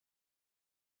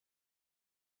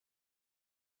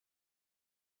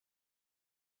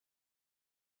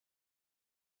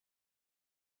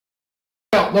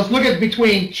let's look at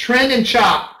between trend and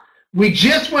chop. We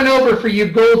just went over, for you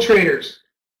gold traders,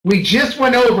 we just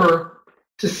went over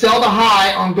to sell the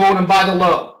high on gold and buy the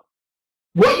low.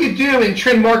 What you do in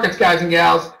trend markets, guys and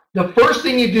gals, the first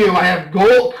thing you do, I have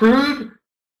gold, crude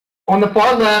on the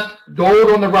far left,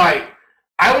 gold on the right.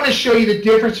 I want to show you the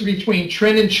difference between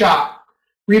trend and chop.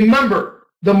 Remember,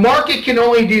 the market can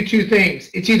only do two things.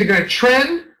 It's either going to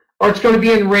trend or it's going to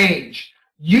be in range.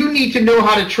 You need to know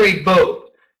how to trade both.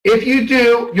 If you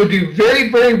do, you'll do very,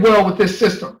 very well with this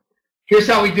system. Here's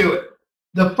how we do it.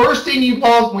 The first thing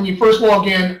when you first log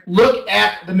in, look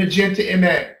at the Magenta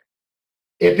MA.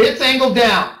 If it's angled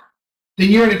down, then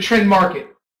you're in a trend market.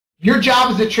 Your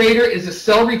job as a trader is to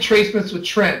sell retracements with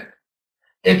trend.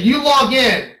 If you log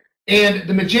in and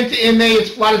the Magenta MA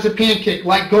is flat as a pancake,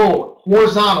 like gold,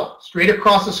 horizontal, straight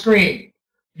across the screen,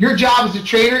 your job as a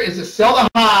trader is to sell the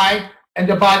high and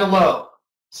to buy the low.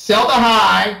 Sell the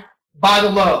high, buy the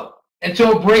low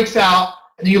until it breaks out,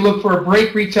 and then you look for a break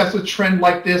retest with trend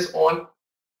like this on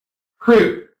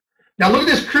crude. Now look at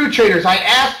this crude traders. I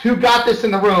asked who got this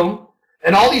in the room,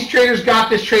 and all these traders got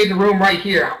this trade in the room right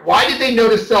here. Why did they know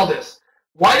to sell this?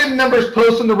 Why did members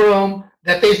post in the room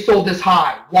that they sold this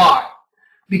high? Why?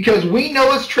 Because we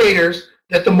know as traders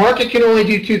that the market can only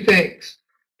do two things.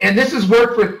 And this has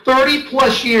worked for 30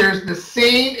 plus years the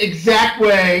same exact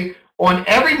way on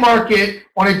every market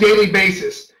on a daily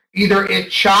basis. Either it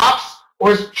chops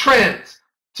or it trends.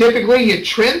 Typically you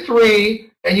trend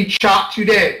 3 and you chop 2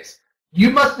 days. You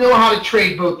must know how to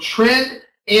trade both trend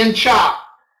and chop.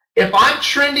 If I'm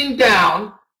trending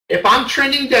down,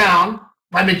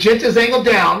 my Magenta's angled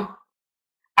down,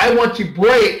 I want to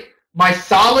break my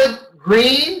solid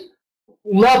green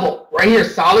level, right here,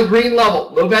 solid green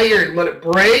level, low value area, let it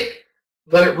break,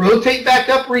 let it rotate back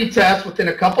up, retest within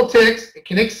a couple ticks. It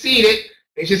can exceed it.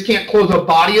 It just can't close the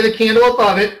body of the candle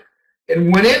above it.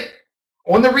 And when it,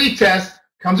 on the retest,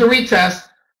 comes a retest,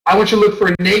 I want you to look for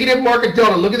a negative market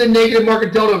delta. Look at the negative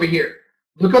market delta over here.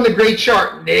 Look on the gray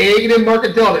chart, negative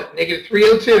market delta, negative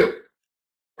 302,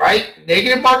 right?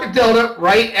 Negative market delta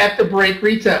right at the break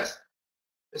retest.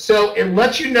 So it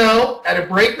lets you know at a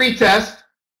break retest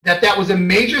that that was a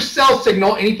major sell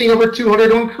signal. Anything over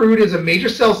 200 on crude is a major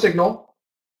sell signal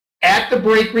at the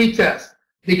break retest,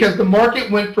 because the market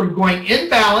went from going in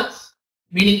balance,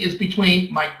 meaning it's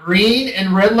between my green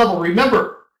and red level.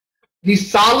 Remember, these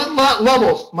solid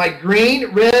levels, my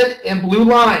green, red, and blue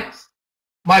lines.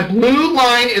 My blue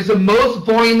line is the most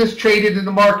volume that's traded in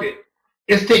the market.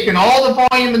 It's taken all the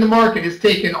volume in the market. It's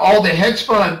taken all the hedge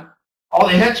funds,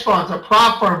 the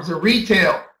prop firms, the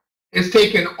retail. It's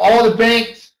taken all the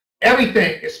banks,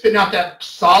 everything. It's spitting out that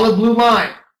solid blue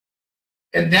line.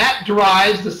 And that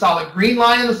drives the solid green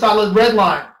line and the solid red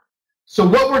line. So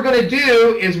what we're going to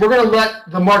do is we're going to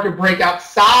let the market break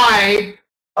outside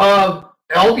of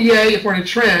LVA if we're in a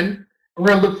trend. We're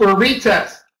going to look for a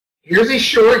retest. Here's a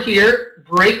short here,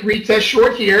 break, retest,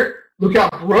 short here. Look how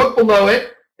it broke below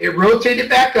it. It rotated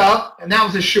back up, and that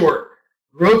was a short.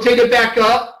 Rotated back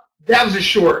up, that was a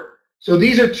short. So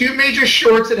these are two major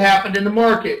shorts that happened in the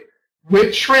market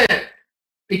with trend,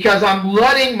 because I'm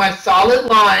letting my solid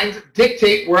lines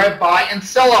dictate where I buy and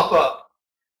sell off of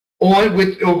on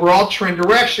with overall trend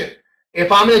direction.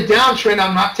 If I'm in a downtrend,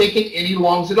 I'm not taking any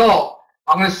longs at all.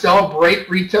 I'm going to sell a break,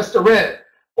 retest a red.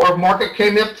 Or if market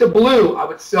came up to blue, I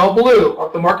would sell blue. Or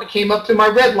if the market came up to my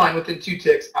red line within 2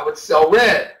 ticks, I would sell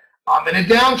red. I'm in a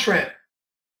downtrend.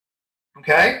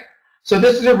 Okay? So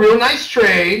this is a real nice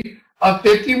trade of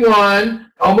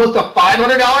 51, almost a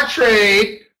 $500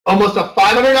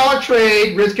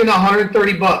 trade, risking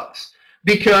 130 bucks.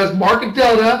 Because market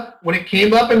delta, when it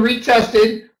came up and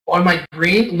retested on my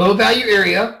green low value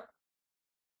area,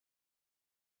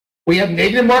 we have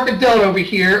negative market delta over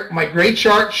here. My gray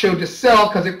chart showed to sell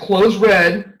because it closed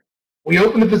red. We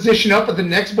open the position up at the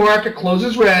next bar after it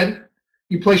closes red.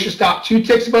 You place your stop 2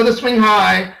 ticks above the swing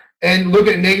high and look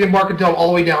at negative market delta all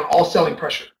the way down, all selling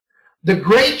pressure. The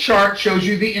gray chart shows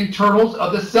you the internals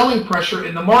of the selling pressure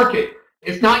in the market.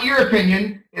 It's not your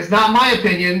opinion. It's not my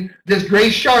opinion. This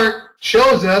gray chart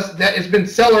shows us that it's been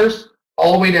sellers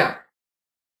all the way down.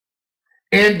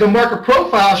 And the market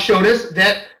profile showed us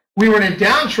that we were in a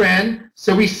downtrend,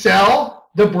 so we sell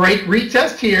the break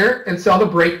retest here and sell the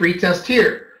break retest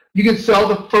here. You can sell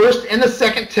the first and the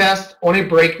second test on a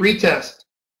break retest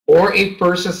or a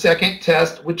first and second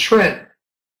test with trend.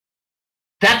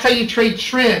 That's how you trade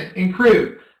trend in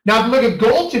crude. Now, if you look at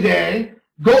gold today,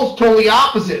 gold's totally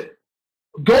opposite.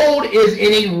 Gold is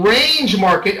in a range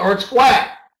market, or it's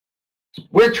flat.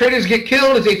 Where traders get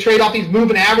killed is they trade off these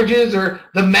moving averages or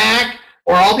the MAC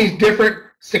or all these different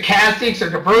stochastics or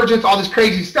divergence, all this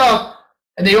crazy stuff,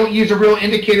 and they don't use a real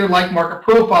indicator like market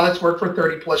profile that's worked for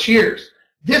 30 plus years.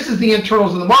 This is the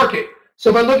internals of the market.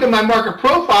 So if I look at my market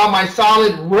profile, my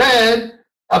solid red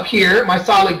up here, my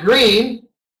solid green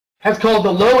has called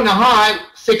the low and the high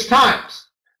 6 times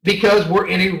because we're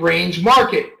in a range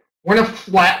market. We're in a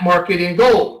flat market in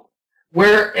gold.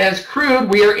 Whereas crude,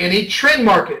 we are in a trend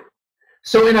market.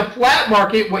 So in a flat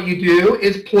market, what you do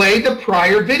is play the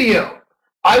prior video.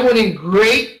 I went in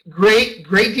great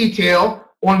detail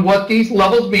on what these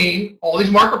levels mean, all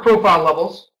these market profile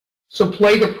levels. So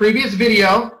play the previous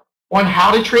video on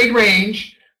how to trade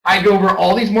range. I go over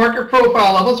all these market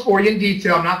profile levels for you in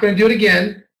detail. I'm not going to do it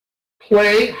again.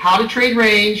 Play how to trade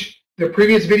range, the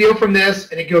previous video from this,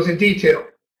 and it goes in detail.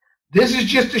 This is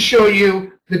just to show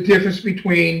you the difference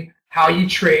between how you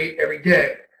trade every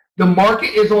day. The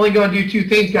market is only going to do 2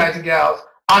 things, guys and gals.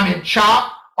 I'm in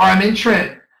chop or I'm in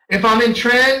trend. If I'm in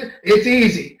trend, it's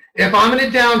easy. If I'm in a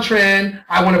downtrend,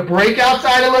 I want to break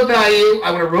outside of low value.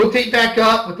 I want to rotate back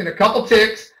up within a couple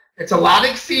ticks. It's allowed to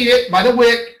exceed it by the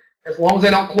wick as long as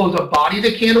I don't close a body of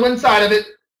the candle inside of it.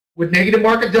 With negative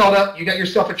market delta, you got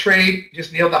yourself a trade.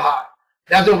 Just nailed the high.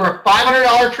 That's over a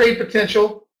 $500 trade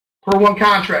potential per 1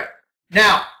 contract.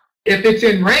 Now, if it's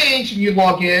in range and you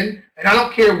log in, and I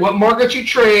don't care what market you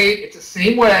trade, it's the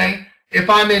same way. If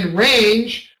I'm in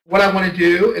range, what I want to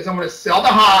do is I'm going to sell the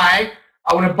high.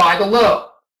 I want to buy the low.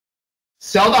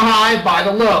 Sell the high, buy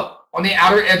the low on the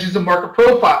outer edges of market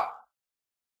profile.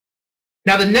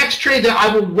 Now, the next trade that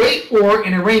I will wait for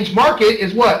in a range market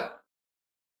is what?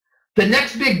 The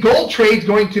next big gold trade is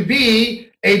going to be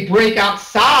a break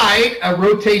outside, a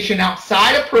rotation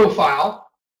outside of profile.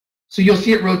 So you'll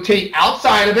see it rotate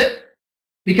outside of it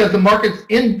because the market's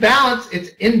in balance. It's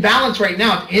in balance right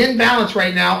now. It's in balance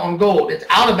right now on gold. It's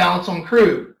out of balance on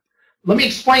crude. Let me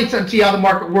explain something to you how the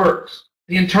market works,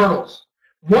 the internals.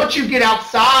 Once you get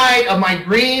outside of my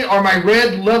green or my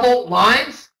red level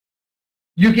lines,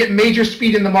 you get major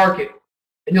speed in the market.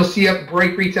 And you'll see a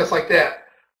break retest like that.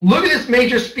 Look at this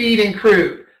major speed in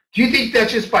crude. Do you think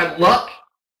that's just by luck?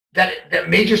 That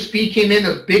major speed came in,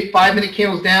 those big 5-minute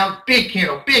candles down, big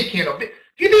candle, big candle. Big.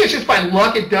 Do you think it's just by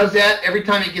luck it does that every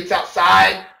time it gets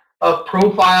outside of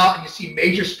profile and you see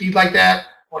major speed like that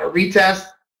on a retest?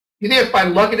 You think it's by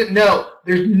luck? No,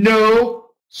 there's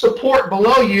no support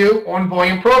below you on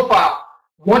volume profile.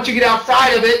 Once you get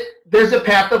outside of it, there's a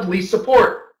path of least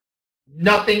support.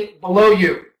 Nothing below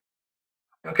you.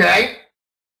 Okay?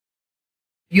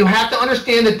 You have to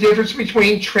understand the difference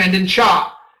between trend and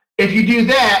chop. If you do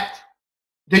that,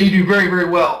 then you do very, very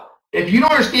well. If you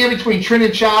don't understand between trend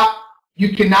and chop,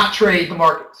 you cannot trade the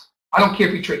markets. I don't care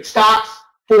if you trade stocks,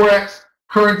 Forex,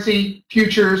 currency,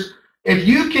 futures. If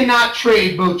you cannot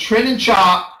trade both trend and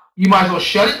chop, you might as well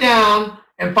shut it down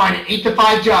and find an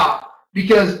 8-to-5 job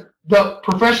because the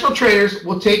professional traders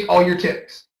will take all your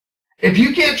ticks. If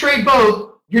you can't trade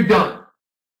both, you're done.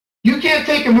 You can't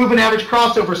take a moving average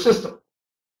crossover system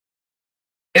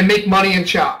and make money in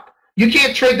chop. You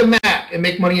can't trade the MAC and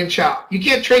make money in chop. You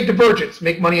can't trade divergence,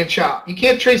 make money in chop. You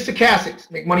can't trade stochastics,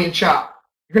 make money in chop.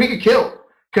 You're going to get killed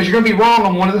because you're going to be wrong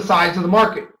on one of the sides of the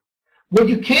market. What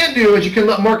you can do is you can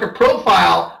let market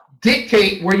profile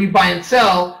dictate where you buy and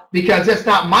sell because that's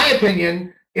not my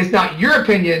opinion. It's not your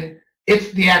opinion.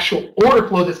 It's the actual order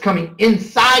flow that's coming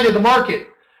inside of the market.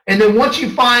 And then once you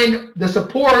find the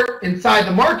support inside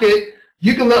the market,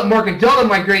 you can let market delta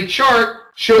migrate chart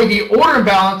show you the order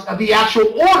imbalance of the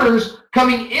actual orders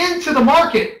coming into the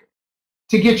market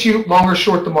to get you long or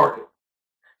short the market.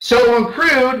 So on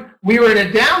crude, we were in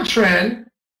a downtrend.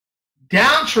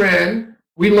 Downtrend,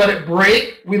 we let it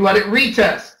break, we let it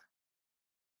retest.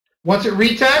 Once it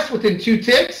retests within 2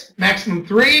 ticks, maximum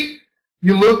 3,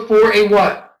 you look for a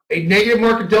what? A negative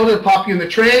market delta to pop you in the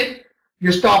trade.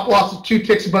 Your stop loss is 2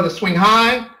 ticks above the swing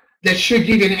high. That should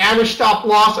give you an average stop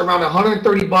loss around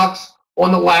 130 bucks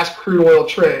on the last crude oil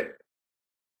trade,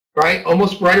 right?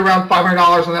 Almost right around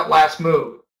 $500 on that last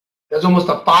move. That's almost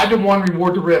a 5-to-1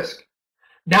 reward to risk.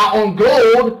 Now on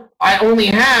gold, I only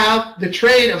have the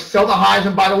trade of sell the highs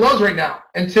and buy the lows right now.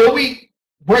 Until we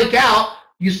break out,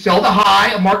 you sell the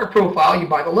high, a market profile, you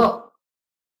buy the low.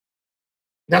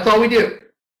 That's all we do.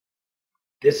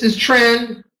 This is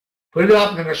trend. Put it up,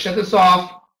 and I'm going to shut this off.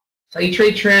 That's how you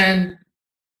trade trend.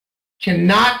 You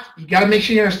got to make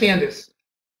sure you understand this.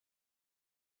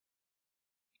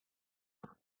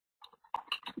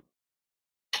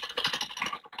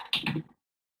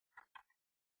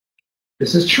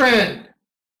 This is trend.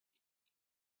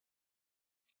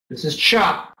 This is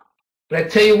chop. But I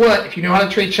tell you what, if you know how to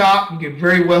trade chop, you do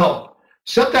very well.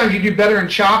 Sometimes you do better in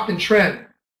chop than trend.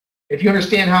 If you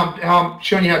understand how I'm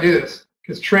showing you how to do this.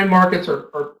 Because trend markets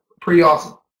are pretty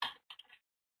awesome.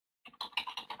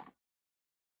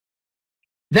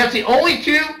 That's the only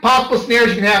two possible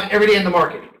scenarios you can have every day in the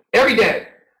market. Every day.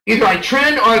 Either I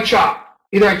trend or I chop.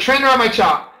 Either I trend or I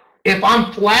chop. If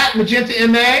I'm flat magenta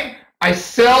MA, I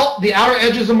sell the outer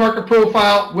edges of market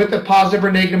profile with a positive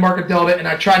or negative market delta, and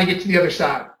I try to get to the other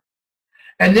side.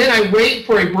 And then I wait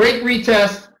for a break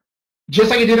retest, just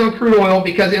like I did on crude oil,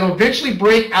 because it'll eventually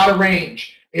break out of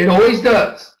range. It always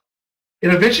does.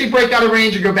 It'll eventually break out of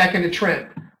range and go back into trend.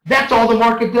 That's all the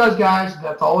market does, guys.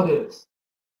 That's all it is.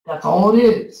 That's all it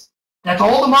is. That's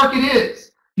all the market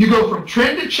is. You go from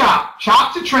trend to chop,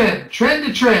 chop to trend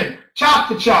to trend, chop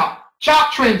to chop,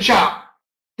 chop, trend, chop.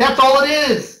 That's all it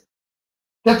is.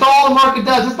 That's all the market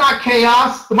does. It's not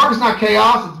chaos. The market's not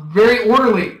chaos. It's very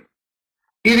orderly.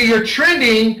 Either you're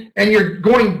trending and you're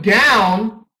going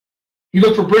down, you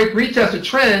look for break, retest, a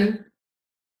trend,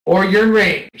 or you're in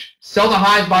range. Sell the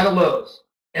highs, buy the lows.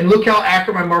 And look how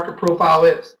accurate my market profile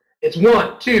is. It's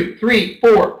 1, 2, 3,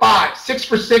 4, 5, 6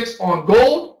 for 6 on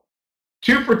gold,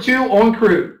 2 for 2 on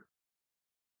crude.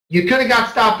 You could have got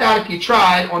stopped out if you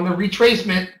tried on the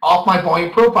retracement off my volume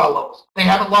profile levels. They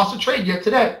haven't lost a trade yet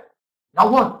today.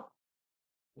 Not one.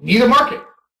 Neither market.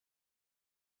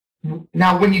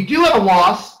 Now, when you do have a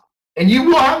loss, and you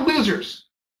will have losers,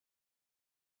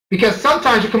 because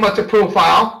sometimes you come up to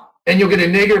profile and you'll get a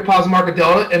negative positive market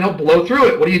delta and it'll blow through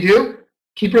it. What do?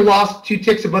 Keep your loss 2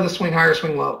 ticks above the swing high or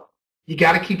swing low. You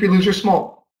got to keep your losers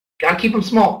small. Got to keep them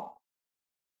small.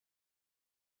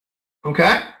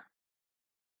 Okay?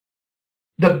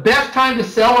 The best time to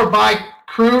sell or buy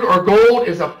crude or gold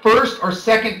is a first or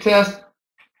second test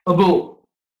of bull.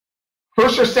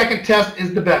 First or second test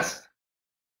is the best.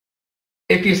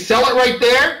 If you sell it right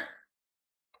there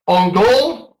on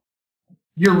gold,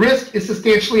 your risk is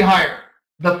substantially higher.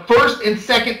 The first and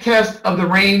second test of the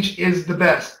range is the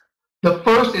best. The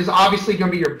first is obviously going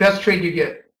to be your best trade you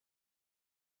get.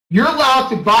 You're allowed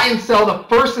to buy and sell the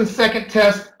first and second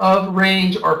test of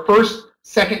range or first,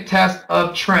 second test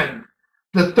of trend.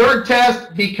 The third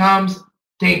test becomes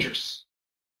dangerous.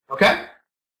 Okay?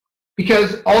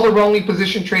 Because all the wrongly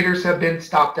positioned traders have been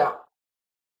stopped out.